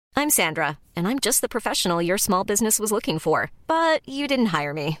I'm Sandra, and I'm just the professional your small business was looking for. But you didn't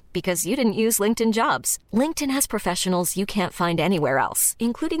hire me because you didn't use LinkedIn Jobs. LinkedIn has professionals you can't find anywhere else,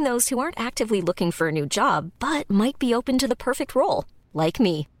 including those who aren't actively looking for a new job, but might be open to the perfect role, like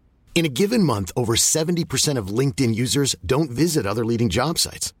me. In a given month, over 70% of LinkedIn users don't visit other leading job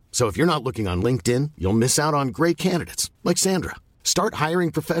sites. So if you're not looking on LinkedIn, you'll miss out on great candidates like Sandra. Start hiring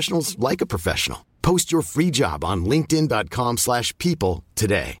professionals like a professional. Post your free job on linkedin.com/people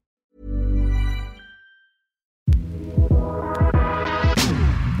today.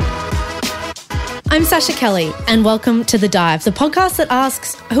 I'm Sasha Kelly, and welcome to The Dive, the podcast that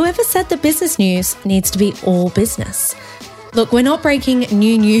asks whoever said that business news needs to be all business. Look, we're not breaking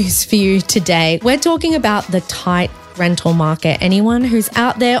new news for you today. We're talking about the tight rental market. Anyone who's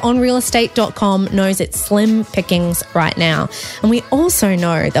out there on realestate.com knows it's slim pickings right now. And we also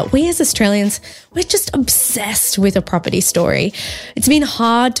know that we as Australians, we're just obsessed with a property story. It's been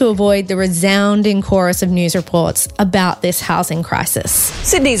hard to avoid the resounding chorus of news reports about this housing crisis.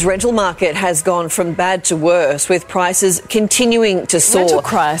 Sydney's rental market has gone from bad to worse, with prices continuing to soar. The rental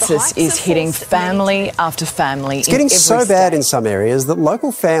crisis is hitting family after family. It's getting so bad in some areas that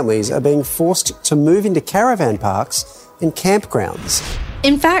local families are being forced to move into caravan parks and campgrounds.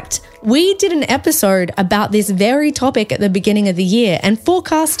 In fact, we did an episode about this very topic at the beginning of the year and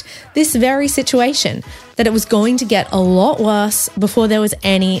forecast this very situation, that it was going to get a lot worse before there was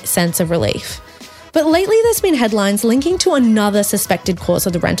any sense of relief. But lately there's been headlines linking to another suspected cause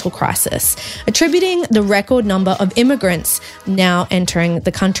of the rental crisis, attributing the record number of immigrants now entering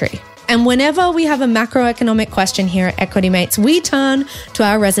the country. And whenever we have a macroeconomic question here at Equity Mates, we turn to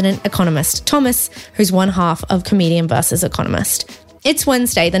our resident economist, Thomas, who's one half of Comedian versus Economist. It's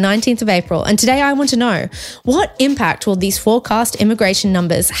Wednesday, the 19th of April, and today I want to know, what impact will these forecast immigration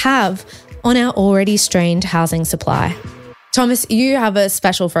numbers have on our already strained housing supply? Thomas, you have a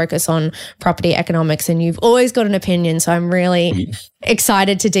special focus on property economics and you've always got an opinion, so I'm really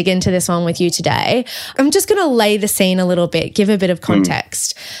excited to dig into this one with you today. I'm just going to lay the scene a little bit, give a bit of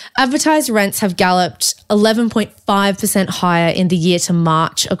context. Advertised rents have galloped 11.5% higher in the year to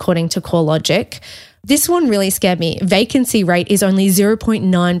March, according to CoreLogic. This one really scared me. Vacancy rate is only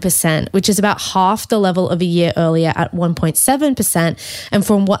 0.9%, which is about half the level of a year earlier at 1.7%. And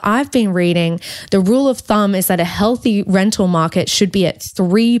from what I've been reading, the rule of thumb is that a healthy rental market should be at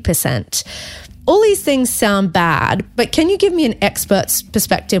 3%. All these things sound bad, but can you give me an expert's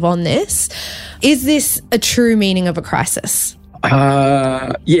perspective on this? Is this a true meaning of a crisis?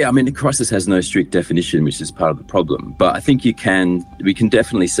 Yeah, I mean, the crisis has no strict definition, which is part of the problem. But I think we can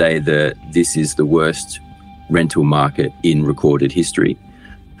definitely say that this is the worst rental market in recorded history,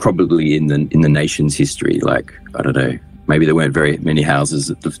 probably in the nation's history. Like, I don't know, maybe there weren't very many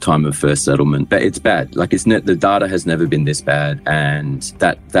houses at the time of first settlement, but it's bad. Like, the data has never been this bad, and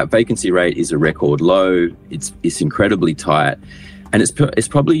that vacancy rate is a record low. It's incredibly tight, and it's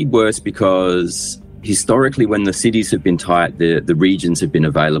probably worse because historically, when the cities have been tight, the regions have been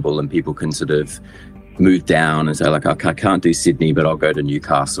available and people can sort of move down and say, like, I can't do Sydney, but I'll go to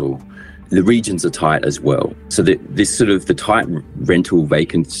Newcastle. The regions are tight as well. So this sort of the tight rental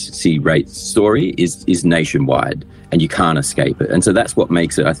vacancy rate story is nationwide and you can't escape it. And so that's what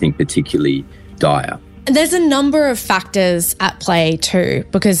makes it, I think, particularly dire. There's a number of factors at play too,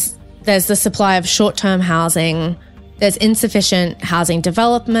 because there's the supply of short-term housing, there's insufficient housing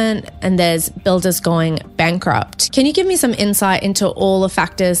development, and there's builders going bankrupt. Can you give me some insight into all the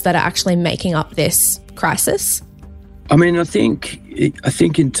factors that are actually making up this crisis? I mean, I think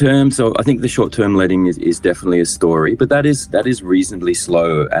in terms of, I think the short-term letting is definitely a story, but that is reasonably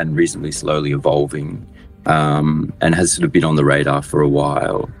slow and reasonably slowly evolving, and has sort of been on the radar for a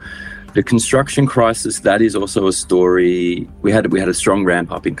while. The construction crisis, that is also a story. We had a strong ramp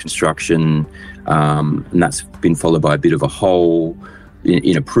up in construction, and that's been followed by a bit of a hole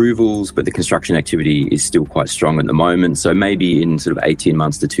in approvals, but the construction activity is still quite strong at the moment. So maybe in sort of 18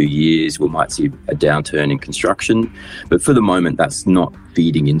 months to 2 years, we might see a downturn in construction. But for the moment, that's not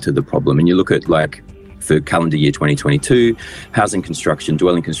feeding into the problem. And you look at, like, for calendar year 2022, housing construction,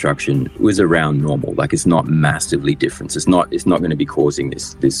 dwelling construction was around normal. Like, it's not massively different. It's not going to be causing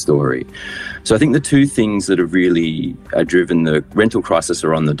this story. So I think the two things that have really driven the rental crisis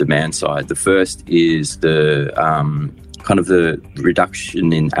are on the demand side. The first is the kind of the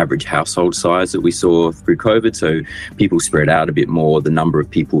reduction in average household size that we saw through COVID. So people spread out a bit more. The number of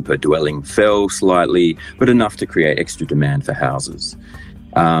people per dwelling fell slightly, but enough to create extra demand for houses.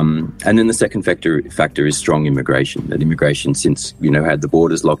 And then the second factor is strong immigration. That immigration, since, had the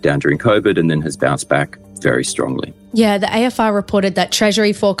borders locked down during COVID and then has bounced back very strongly. Yeah, the AFR reported that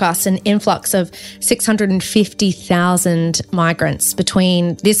Treasury forecasts an influx of 650,000 migrants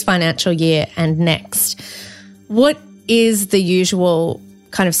between this financial year and next. What is the usual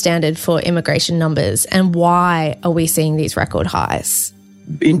kind of standard for immigration numbers, and why are we seeing these record highs?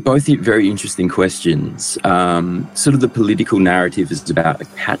 In both very interesting questions. Sort of the political narrative is about a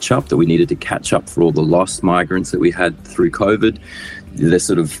catch-up, that we needed to catch up for all the lost migrants that we had through COVID. There's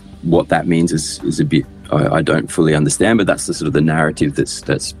sort of what that means is a bit, I don't fully understand, but that's the sort of the narrative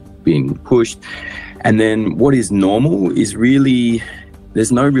that's being pushed. And then what is normal is really,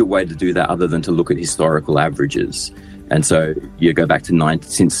 there's no real way to do that other than to look at historical averages. And so you go back to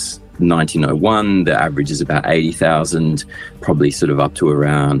since 1901, the average is about 80,000, probably sort of up to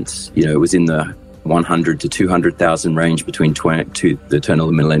around, it was in the 100 to 200,000 range between the turn of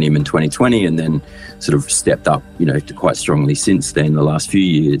the millennium and 2020, and then sort of stepped up, to quite strongly since then, the last few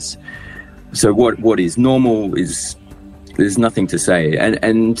years. So what is normal is, there's nothing to say.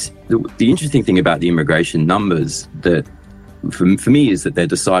 And the interesting thing about the immigration numbers that for me is that they're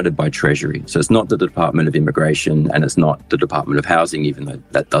decided by Treasury. So it's not the Department of Immigration, and it's not the Department of Housing, even though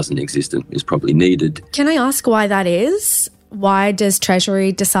that doesn't exist and is probably needed. Can I ask why that is? Why does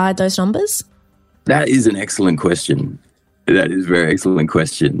Treasury decide those numbers? That is an excellent question. That is a very excellent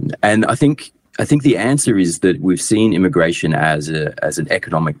question. And I think the answer is that we've seen immigration as an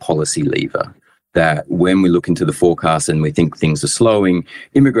economic policy lever. That when we look into the forecast and we think things are slowing,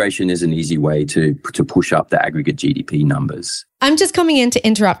 immigration is an easy way to push up the aggregate GDP numbers. I'm just coming in to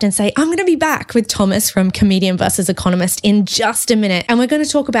interrupt and say I'm going to be back with Thomas from Comedian versus Economist in just a minute. And we're going to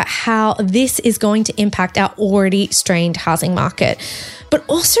talk about how this is going to impact our already strained housing market. But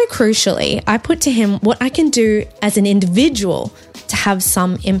also crucially, I put to him what I can do as an individual to have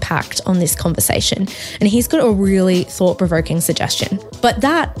some impact on this conversation. And he's got a really thought-provoking suggestion. But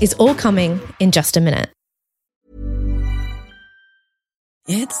that is all coming in just a minute.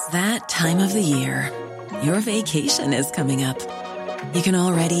 It's that time of the year. Your vacation is coming up. You can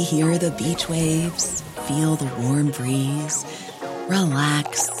already hear the beach waves, feel the warm breeze,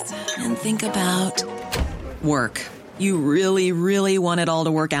 relax, and think about work. You really, really want it all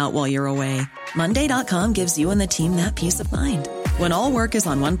to work out while you're away. Monday.com gives you and the team that peace of mind. When all work is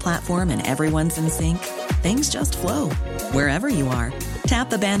on one platform and everyone's in sync, things just flow. Wherever you are, tap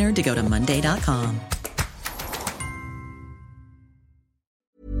the banner to go to Monday.com.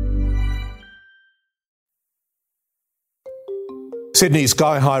 Sydney's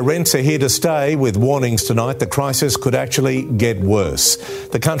sky-high rents are here to stay, with warnings tonight the crisis could actually get worse.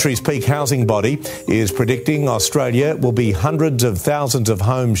 The country's peak housing body is predicting Australia will be hundreds of thousands of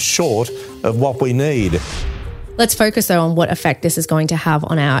homes short of what we need. Let's focus, though, on what effect this is going to have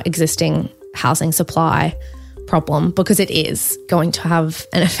on our existing housing supply problem, because it is going to have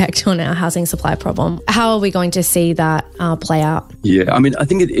an effect on our housing supply problem. How are we going to see that play out? Yeah, I mean, I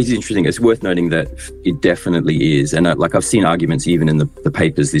think it is interesting. It's worth noting that it definitely is. And I've seen arguments even in the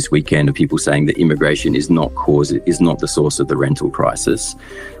papers this weekend of people saying that immigration is not the source of the rental crisis.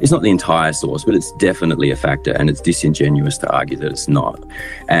 It's not the entire source, but it's definitely a factor, and it's disingenuous to argue that it's not.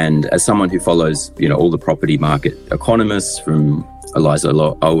 And as someone who follows, all the property market economists, from Eliza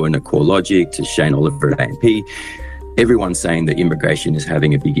Owen at CoreLogic to Shane Oliver at AMP, everyone's saying that immigration is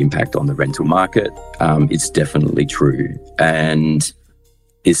having a big impact on the rental market. It's definitely true. And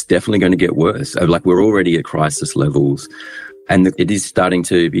it's definitely going to get worse. We're already at crisis levels. And it is starting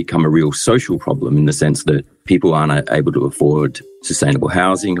to become a real social problem, in the sense that people aren't able to afford sustainable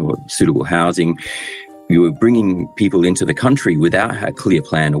housing or suitable housing. You were bringing people into the country without a clear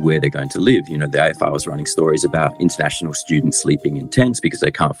plan of where they're going to live. The AFR was running stories about international students sleeping in tents because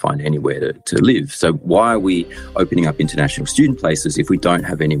they can't find anywhere to live. So why are we opening up international student places if we don't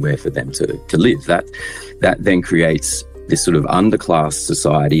have anywhere for them to live? That then creates this sort of underclass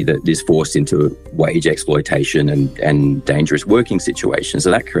society that is forced into wage exploitation and dangerous working situations.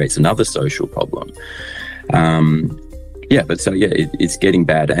 So that creates another social problem. It's getting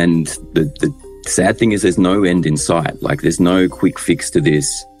bad. And the sad thing is there's no end in sight. There's no quick fix to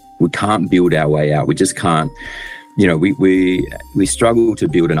this. We can't build our way out. We just can't. We struggle to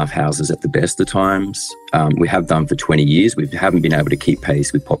build enough houses at the best of times. We have done for 20 years. We haven't been able to keep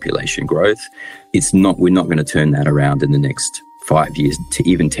pace with population growth. We're not going to turn that around in the next 5 years to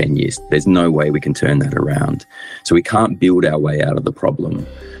even 10 years. There's no way we can turn that around. So we can't build our way out of the problem.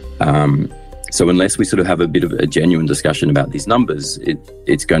 So unless we sort of have a bit of a genuine discussion about these numbers,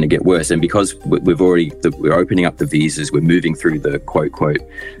 it's going to get worse. And because we're opening up the visas, we're moving through the quote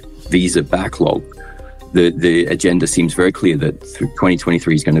visa backlog, the agenda seems very clear that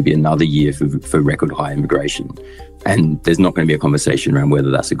 2023 is going to be another year for record high immigration. And there's not going to be a conversation around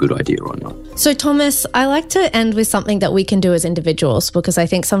whether that's a good idea or not. So, Thomas, I like to end with something that we can do as individuals, because I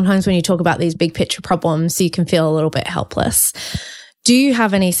think sometimes when you talk about these big picture problems, you can feel a little bit helpless. Do you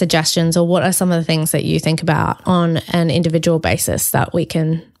have any suggestions, or what are some of the things that you think about on an individual basis that we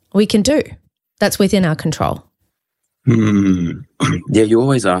can do that's within our control? Yeah, you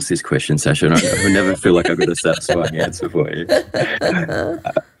always ask this question, Sasha, and I never feel like I've got a satisfying answer for you.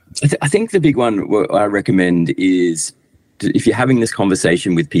 I think the big one what I recommend is, if you're having this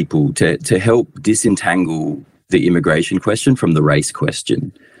conversation with people, to help disentangle the immigration question from the race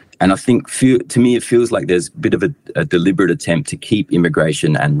question. And I think, to me, it feels like there's a bit of a deliberate attempt to keep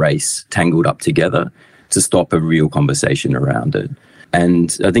immigration and race tangled up together to stop a real conversation around it.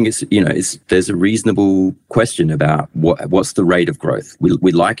 And I think there's a reasonable question about what's the rate of growth.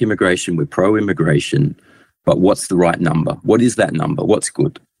 We like immigration, we're pro-immigration, but what's the right number? What is that number? What's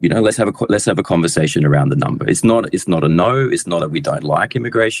good? Let's have a conversation around the number. It's not a no. It's not that we don't like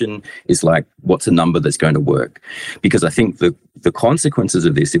immigration. It's like, what's a number that's going to work? Because I think the consequences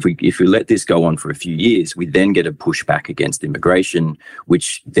of this, if we let this go on for a few years, we then get a pushback against immigration,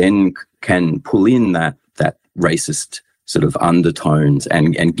 which then can pull in that racist sort of undertones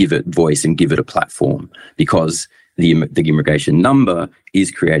and give it voice and give it a platform, because the immigration number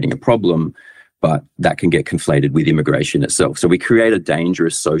is creating a problem, but that can get conflated with immigration itself. So we create a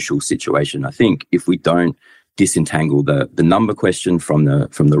dangerous social situation, I think, if we don't disentangle the number question from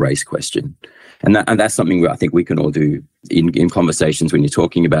the race question. And that's something I think we can all do in conversations when you're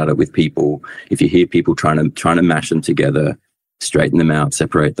talking about it with people. If you hear people trying to mash them together, straighten them out,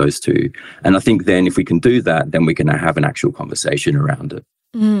 separate those two. And I think then if we can do that, then we can have an actual conversation around it.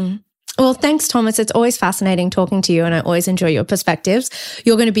 Well, thanks, Thomas. It's always fascinating talking to you, and I always enjoy your perspectives.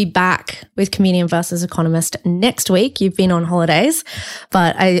 You're going to be back with Comedian versus Economist next week. You've been on holidays,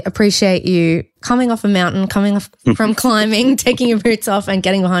 but I appreciate you coming off a mountain, coming off from climbing, taking your boots off and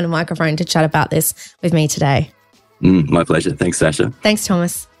getting behind a microphone to chat about this with me today. My pleasure. Thanks, Sasha. Thanks,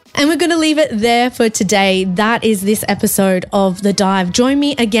 Thomas. And we're going to leave it there for today. That is this episode of The Dive. Join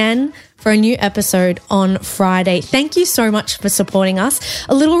me again for a new episode on Friday. Thank you so much for supporting us.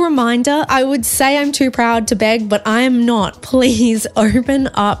 A little reminder, I would say I'm too proud to beg, but I am not. Please open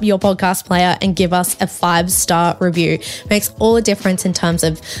up your podcast player and give us a 5-star review. It makes all the difference in terms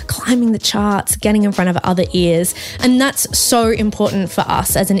of climbing the charts, getting in front of other ears. And that's so important for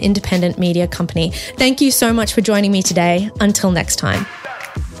us as an independent media company. Thank you so much for joining me today. Until next time.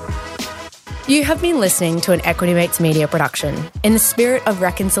 You have been listening to an Equity Mates Media production. In the spirit of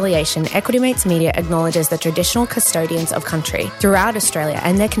reconciliation, Equity Mates Media acknowledges the traditional custodians of country throughout Australia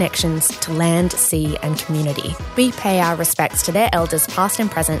and their connections to land, sea and community. We pay our respects to their elders past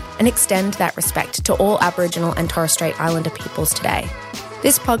and present and extend that respect to all Aboriginal and Torres Strait Islander peoples today.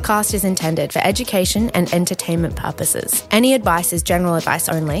 This podcast is intended for education and entertainment purposes. Any advice is general advice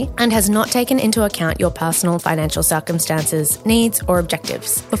only and has not taken into account your personal financial circumstances, needs, or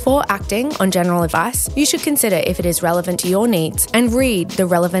objectives. Before acting on general advice, you should consider if it is relevant to your needs and read the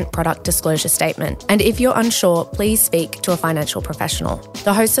relevant product disclosure statement. And if you're unsure, please speak to a financial professional.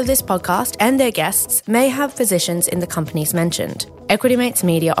 The hosts of this podcast and their guests may have positions in the companies mentioned. Equity Mates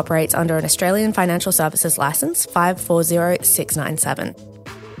Media operates under an Australian Financial Services Licence 540697.